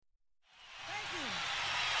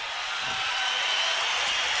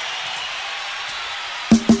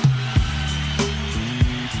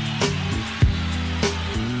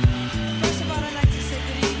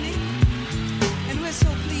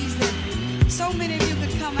so many of you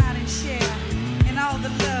could come out and share in all the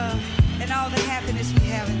love and all the happiness we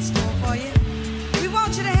have in store for you. We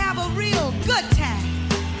want you to have a real good time,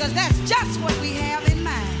 because that's just what we have in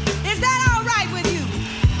mind. Is that all right with you?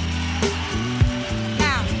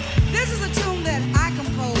 Now, this is a tune that I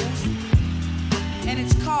composed, and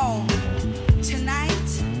it's called Tonight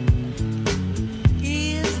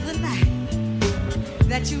Is the Night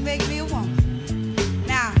That You Make Me a Woman.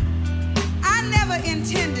 Now, I never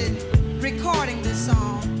intended recording this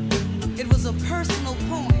song. It was a personal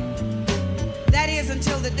poem. That is,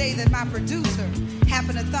 until the day that my producer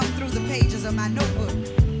happened to thumb through the pages of my notebook.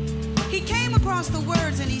 He came across the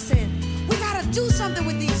words and he said, we gotta do something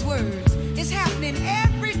with these words. It's happening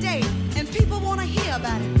every day and people wanna hear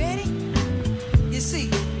about it, Betty. You see,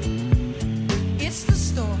 it's the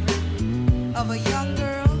story of a young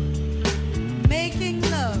girl making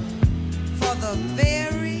love for the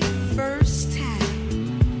very first time.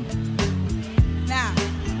 Now,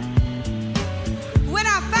 when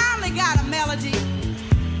I finally got a melody,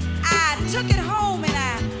 I took it home and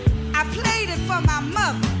I played it for my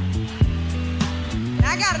mother.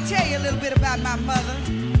 Now, I gotta tell you a little bit about my mother.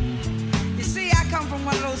 You see, I come from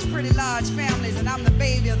one of those pretty large families and I'm the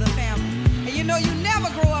baby of the family. And you know, you never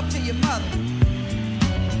grow up to your mother.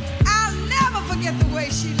 I'll never forget the way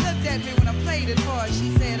she looked at me when I played it for her.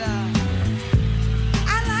 She said,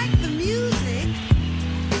 I like the music.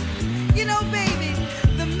 You know, baby,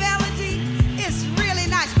 the melody is really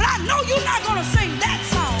nice, but I know you're not gonna sing that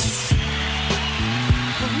song.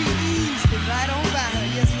 But we eased it right on by her,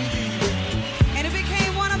 yes we did. And it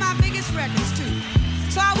became one of my biggest records too.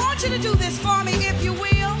 So I want you to do this for me, if you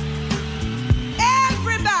will.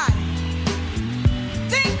 Everybody,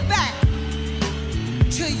 think back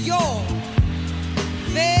to your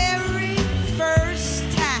very first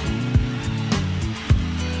time.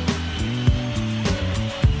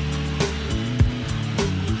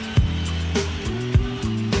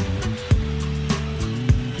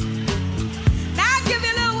 Now I'll give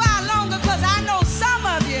you a little while longer, because I know some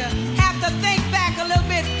of you have to think back a little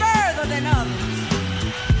bit further than others.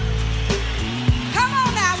 Come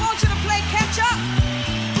on now, I want you to play catch up,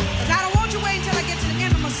 because I don't want you to wait until I get to the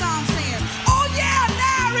end of my song saying, oh yeah,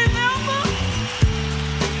 now I remember.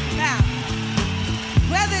 Now,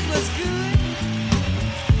 whether it was good,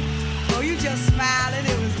 or you just smiled and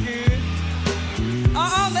it was good, or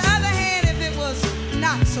on the other hand, if it was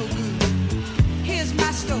not so good, here's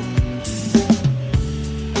my story.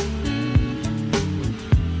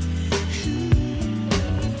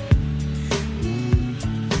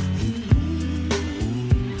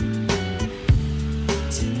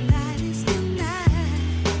 Tonight is the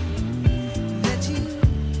night that you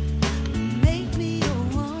make me a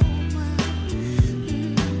woman.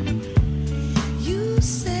 You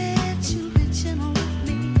said you'd be gentle with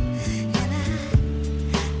me, and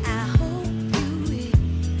I hope you will.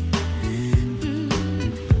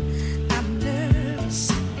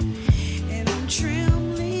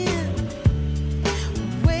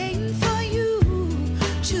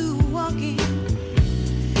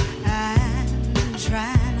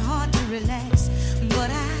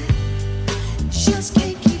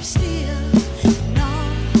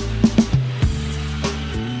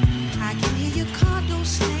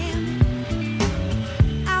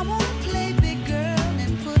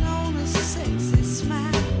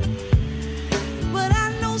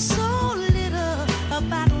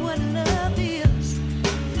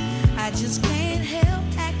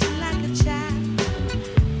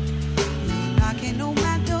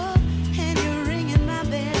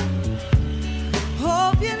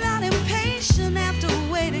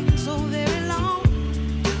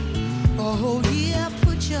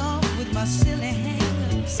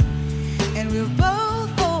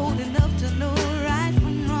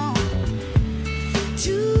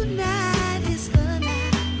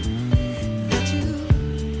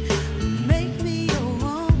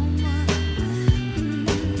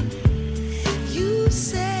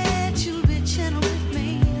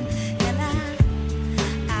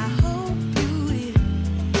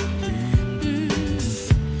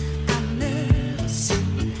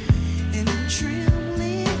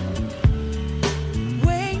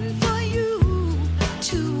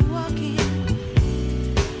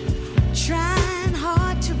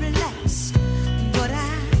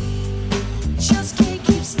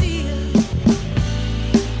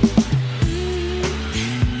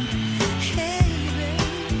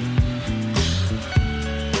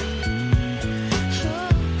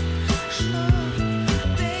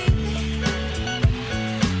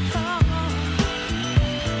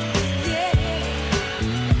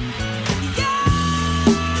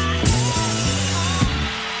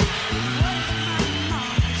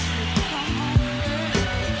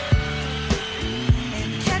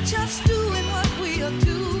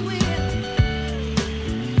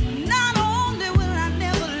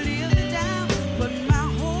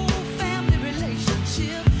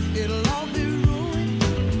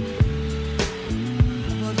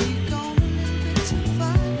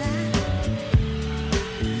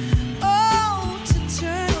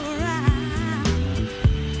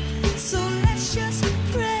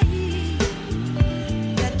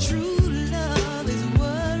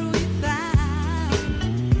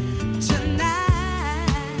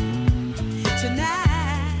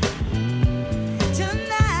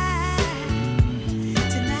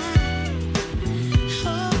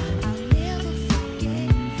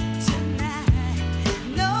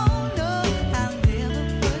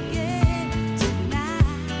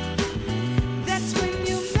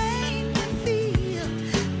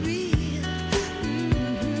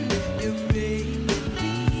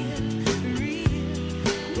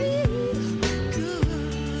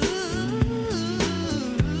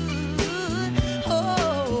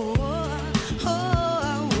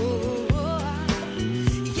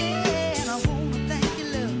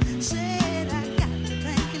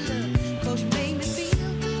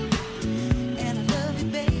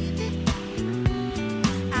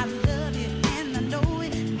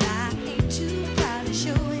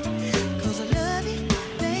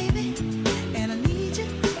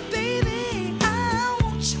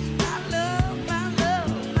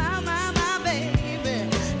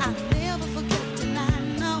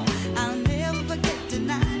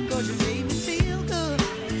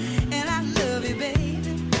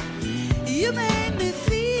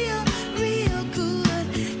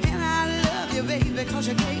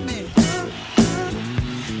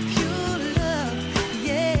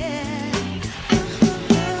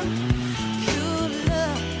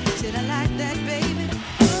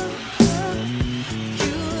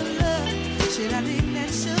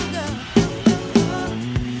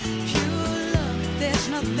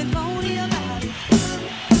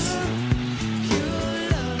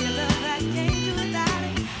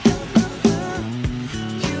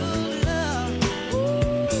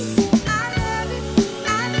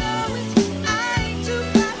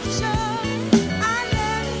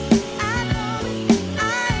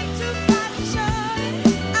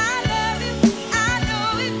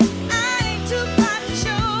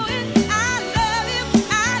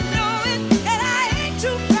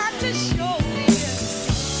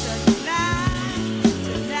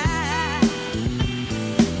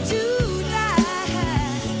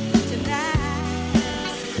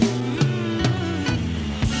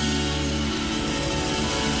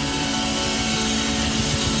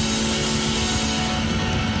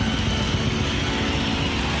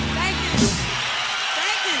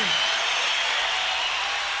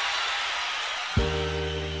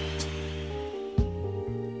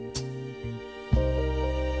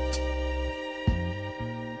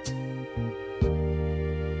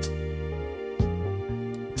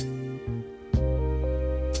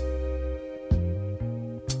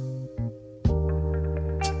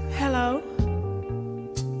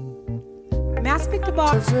 speak to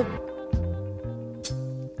Barbara?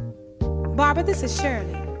 Barbara, this is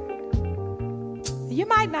Shirley. You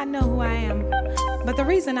might not know who I am, but the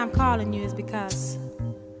reason I'm calling you is because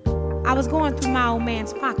I was going through my old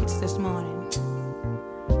man's pockets this morning,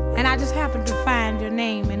 and I just happened to find your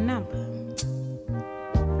name and number.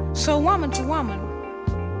 So woman to woman,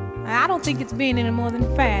 I don't think it's being any more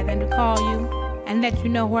than fair than to call you and let you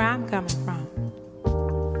know where I'm coming from.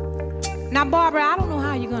 Now, Barbara, I don't know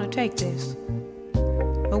how you're going to take this,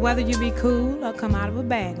 but whether you be cool or come out of a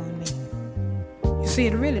bag on me, you see,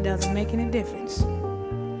 it really doesn't make any difference.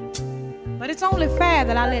 But it's only fair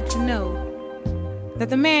that I let you know that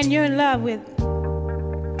the man you're in love with,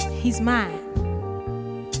 he's mine.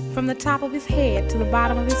 From the top of his head to the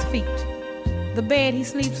bottom of his feet, the bed he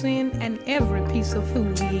sleeps in, and every piece of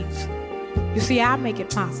food he eats. You see, I make it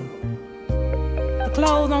possible. The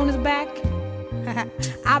clothes on his back,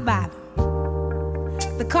 I buy them.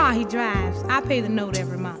 The car he drives, I pay the note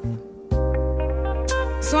every month.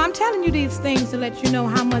 So I'm telling you these things to let you know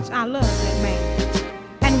how much I love that man.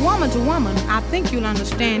 And woman to woman, I think you'll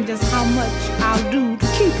understand just how much I'll do to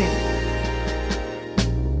keep him.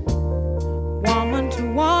 Woman to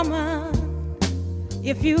woman,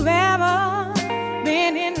 if you've ever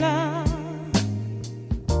been in love,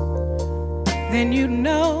 then you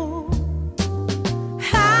know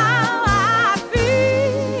how I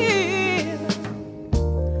feel.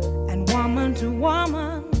 And woman to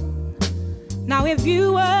woman, now if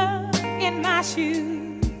you were in my shoes,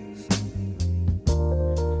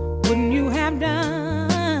 wouldn't you have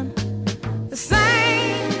done the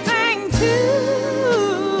same thing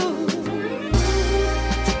too?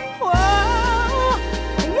 Whoa,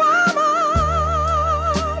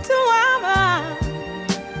 woman to woman,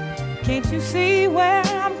 can't you see where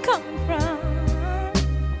I'm coming from?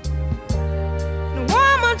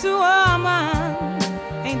 Woman to woman,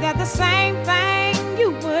 ain't that the same thing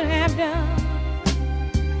you would have done?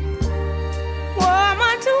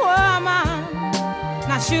 Woman to woman,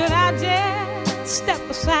 now should I just step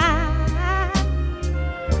aside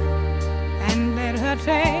and let her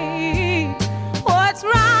take what's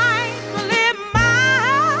rightfully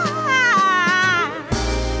mine?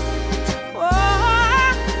 Oh,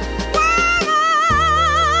 woman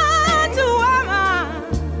to woman,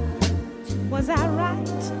 was I right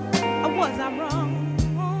or was I wrong?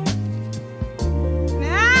 Now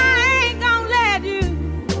I ain't gonna let you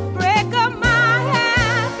break up my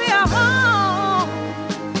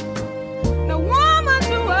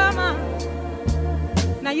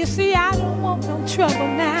now you see, I don't want no trouble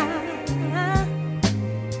now.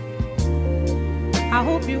 I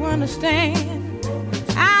hope you understand.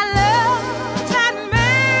 I love that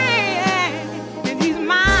man, and he's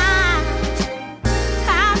mine.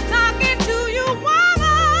 I'm talking to you,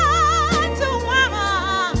 woman to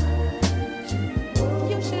woman.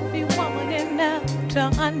 You should be woman enough to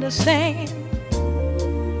understand.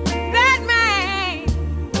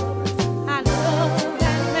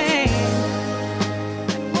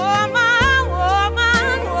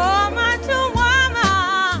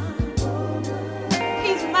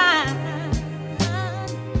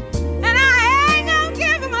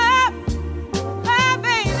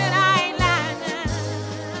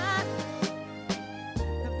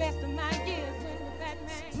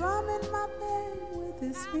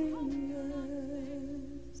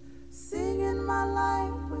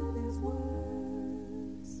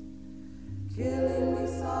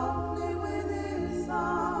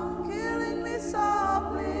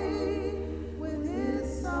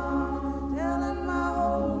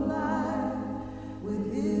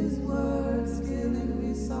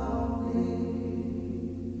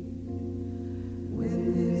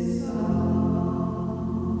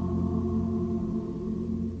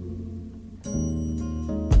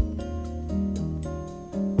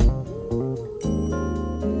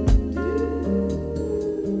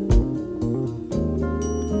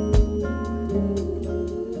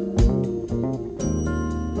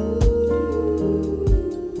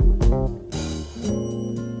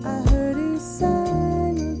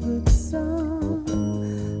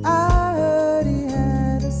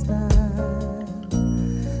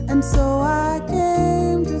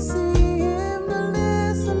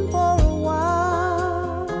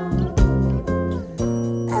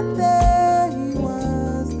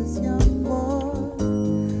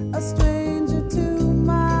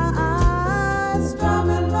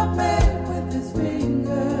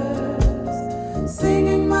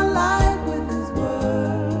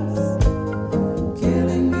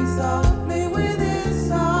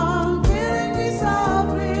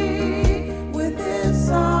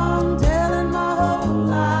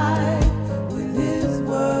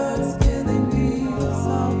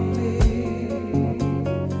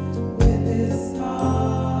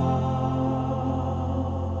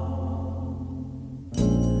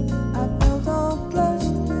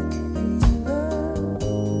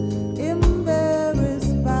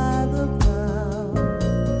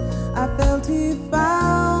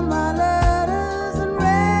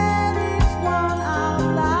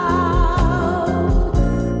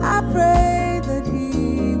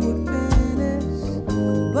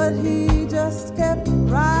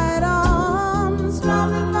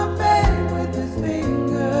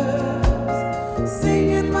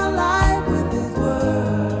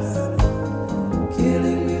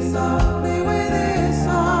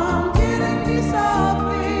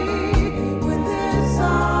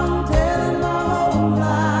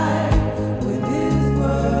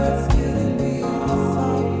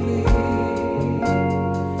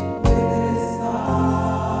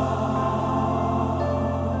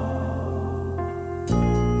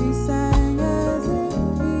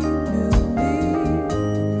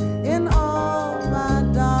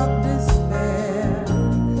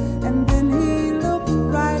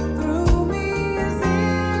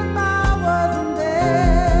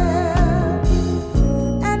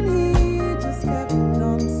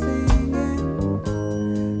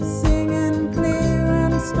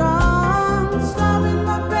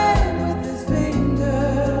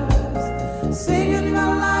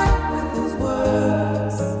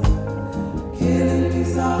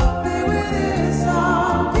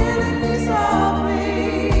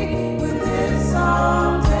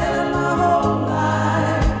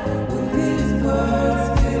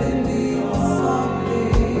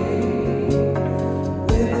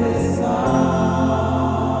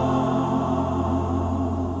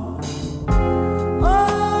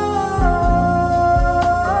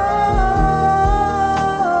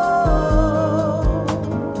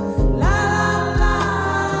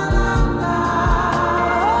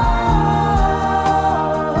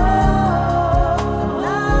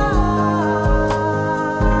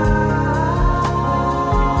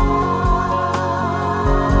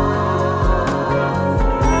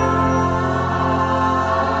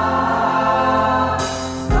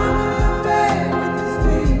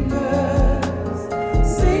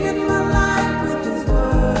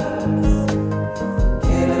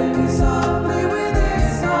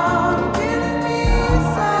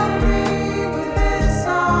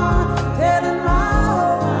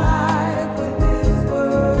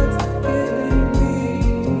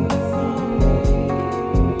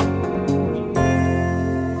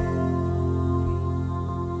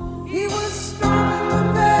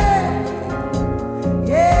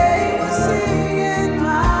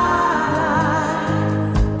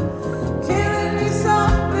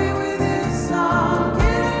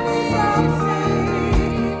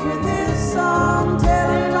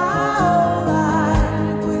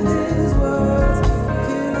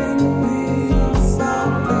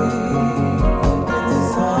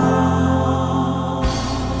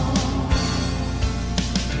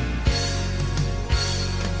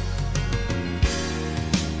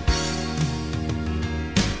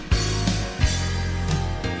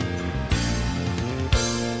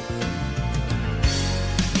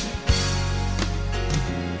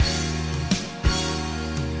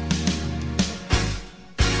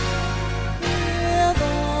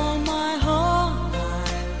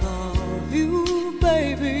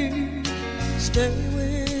 Stay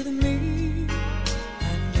with me,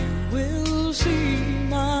 and you will see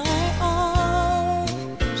my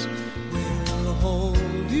arms will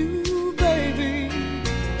hold you, baby.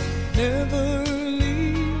 Never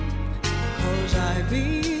leave, 'cause I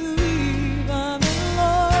believe I'm in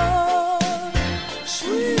love.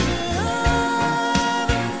 Sweet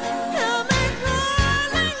love, help me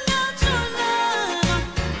crying out your name.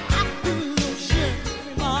 I feel no shame,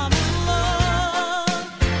 I'm in love.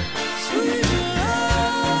 Sweet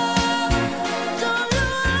love, don't you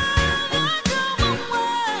ever come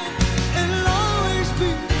away. It'll always be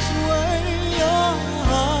this way. Your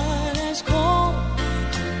heart has called me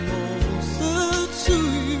closer to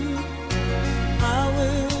you. I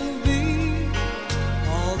will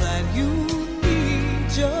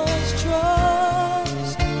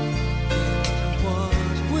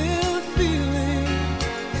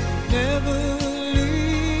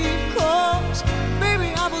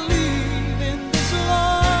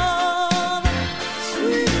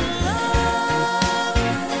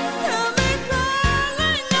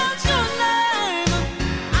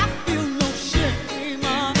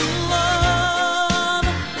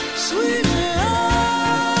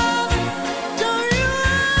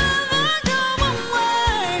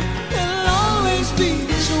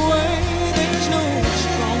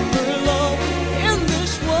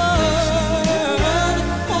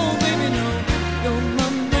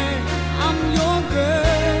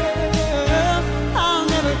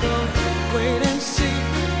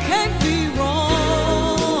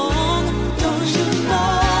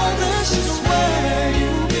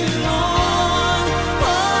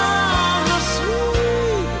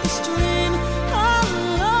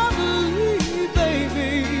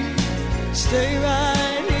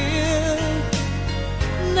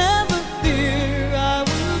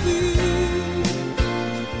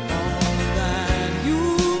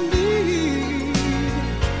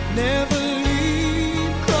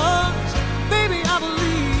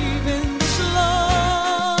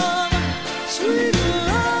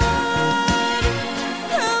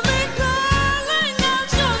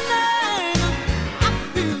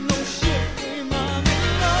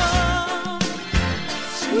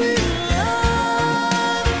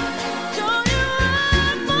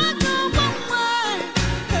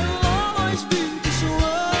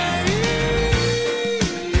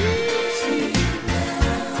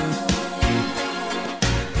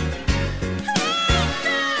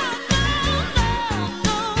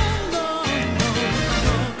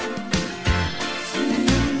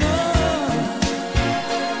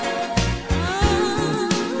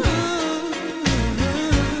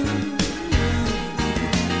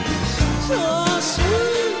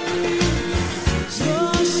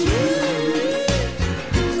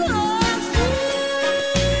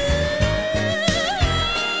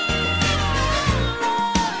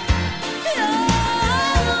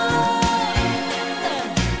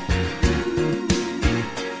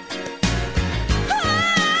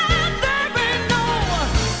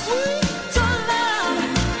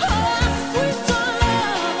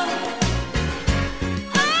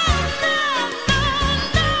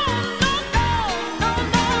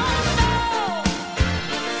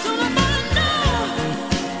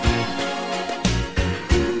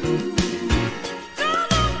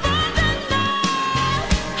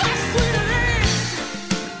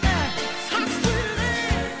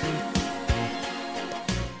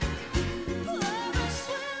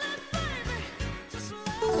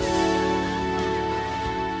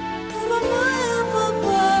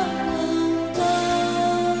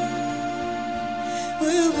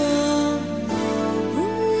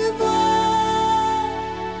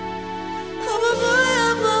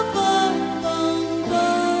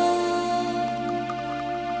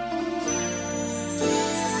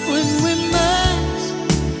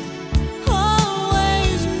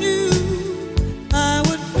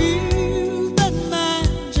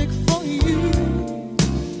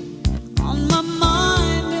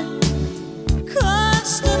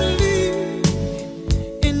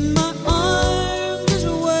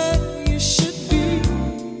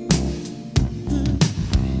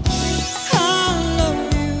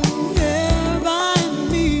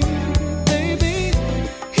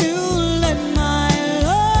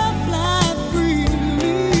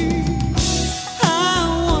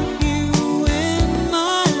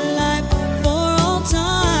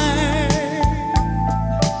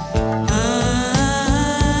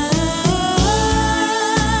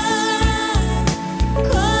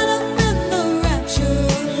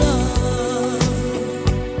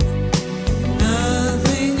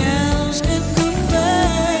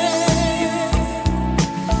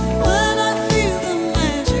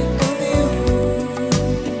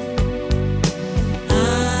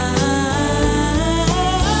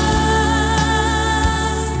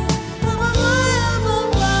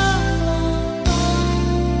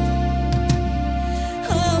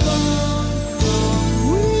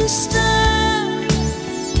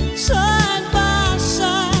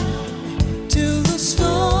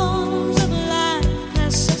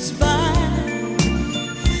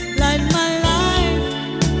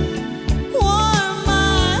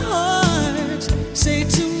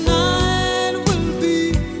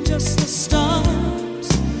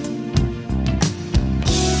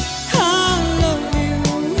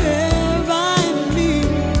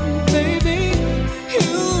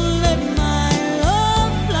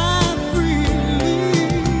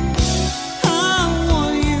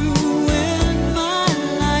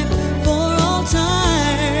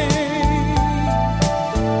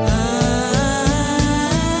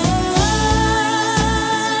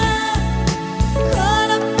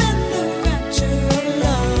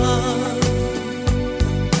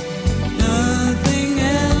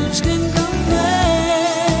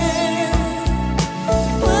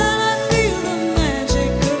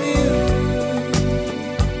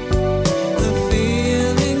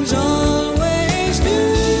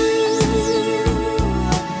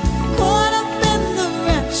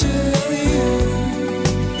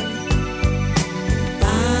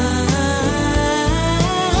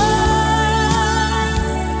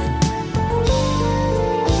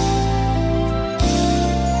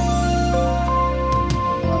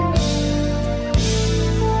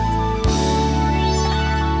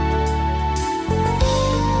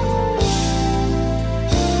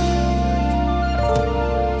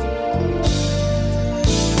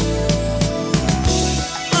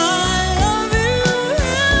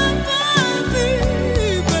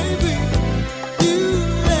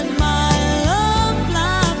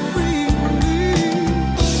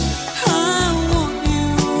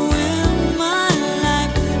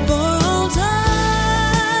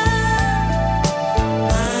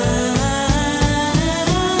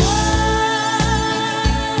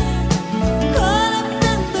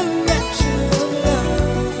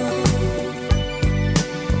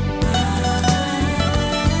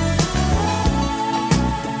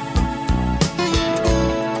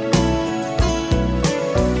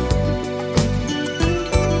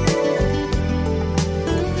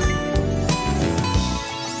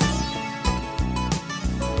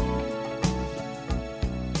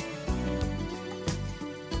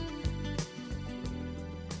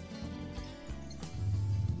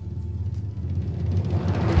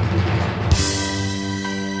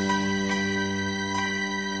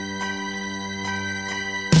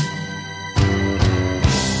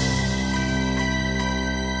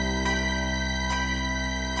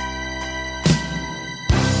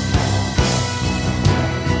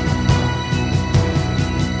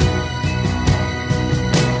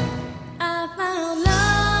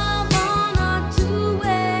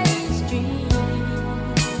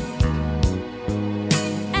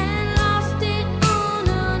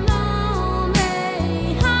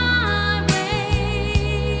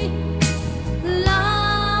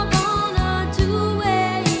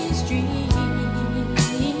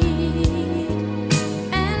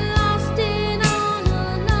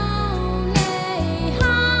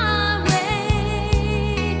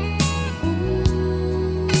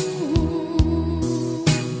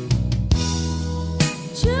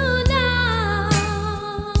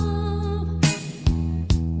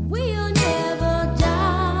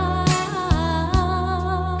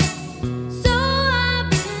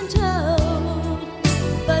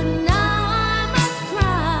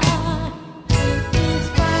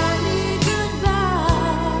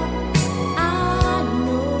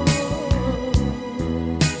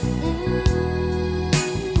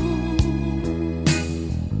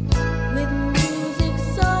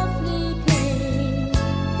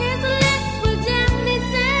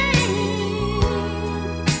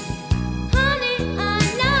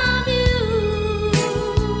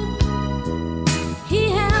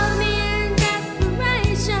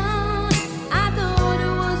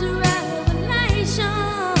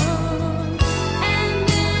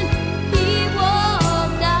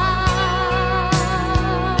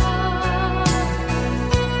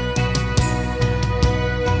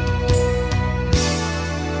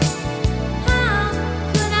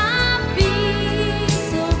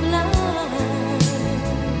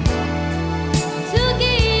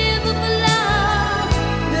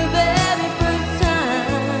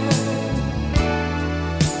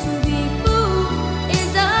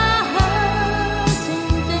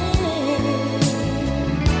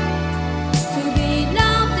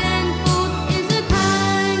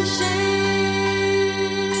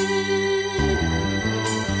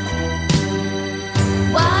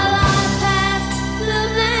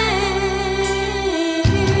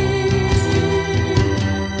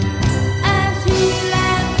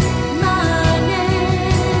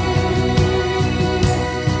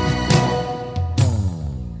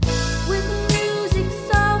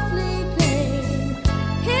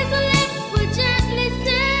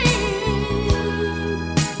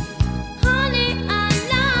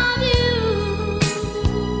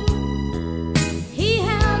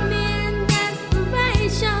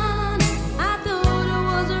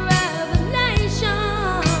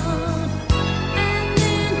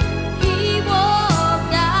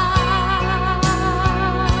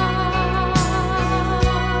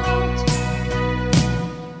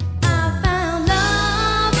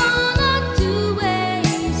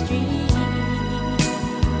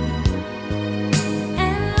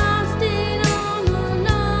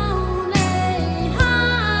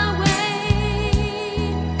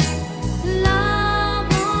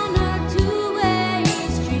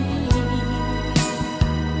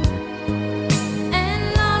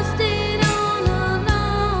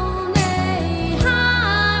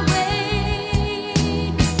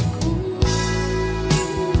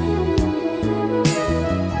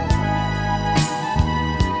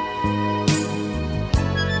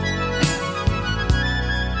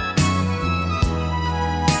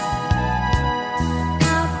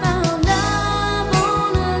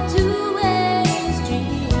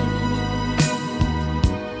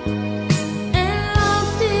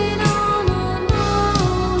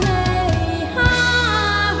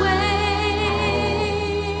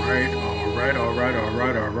All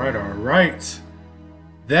right.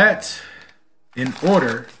 That, in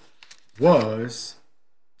order, was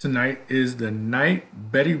Tonight is the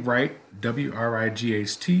Night, Betty Wright,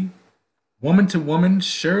 Wright, Woman to Woman,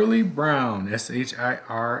 Shirley Brown, Shirley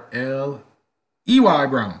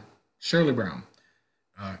Brown, Shirley Brown.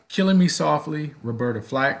 Killing Me Softly, Roberta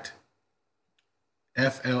Flack,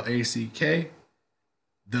 Flack.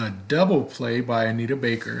 The Double Play by Anita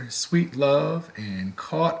Baker, Sweet Love, and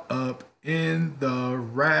Caught Up in the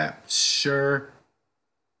Rapture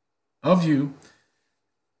of You.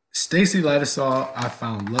 Stacey Ladisaw, I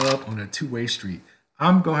Found Love on a Two-Way Street.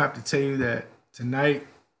 I'm going to have to tell you that tonight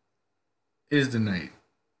is the night.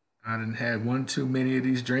 I done had one too many of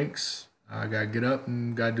these drinks. I got to get up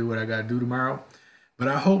and got to do what I got to do tomorrow. But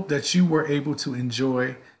I hope that you were able to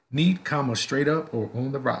enjoy Neat, Straight Up, or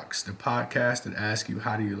On the Rocks, the podcast that asks you,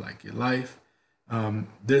 how do you like your life?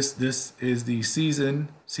 This is the season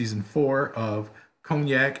 4 of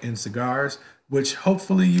Cognac and Cigars, which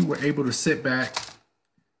hopefully you were able to sit back,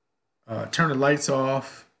 turn the lights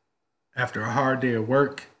off after a hard day of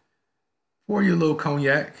work, pour your little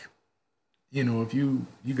cognac. You know, if you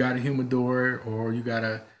got a humidor or you got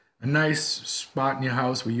a nice spot in your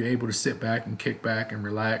house where you're able to sit back and kick back and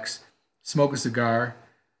relax, smoke a cigar.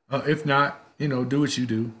 If not, do what you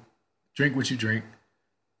do, drink what you drink,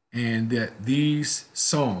 and that these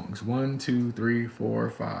songs, 1, 2, 3, 4,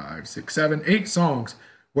 5, 6, 7, 8 songs,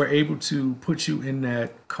 were able to put you in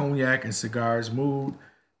that cognac and cigars mood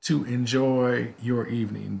to enjoy your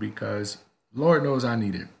evening, because Lord knows I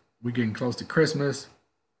need it. We're getting close to Christmas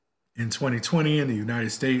in 2020 in the United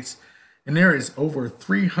States, and there is over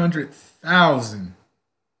 300,000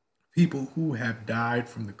 people who have died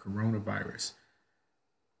from the coronavirus.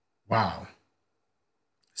 Wow.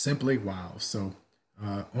 Simply wow. So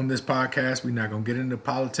on this podcast, we're not going to get into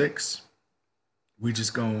politics. We're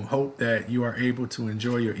just going to hope that you are able to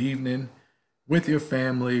enjoy your evening with your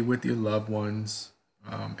family, with your loved ones.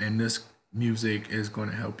 And this music is going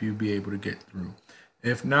to help you be able to get through.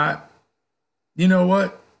 If not, you know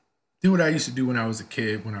what? Do what I used to do when I was a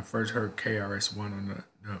kid, when I first heard KRS-One on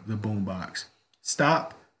the boombox.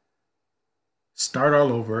 Stop, start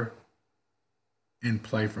all over, and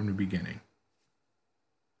play from the beginning.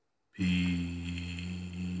 Peace.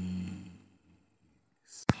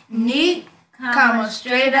 Neat,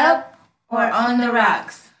 Straight Up, or On the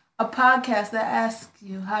Rocks. A podcast that asks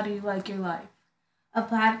you, how do you like your life? A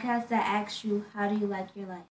podcast that asks you, how do you like your life?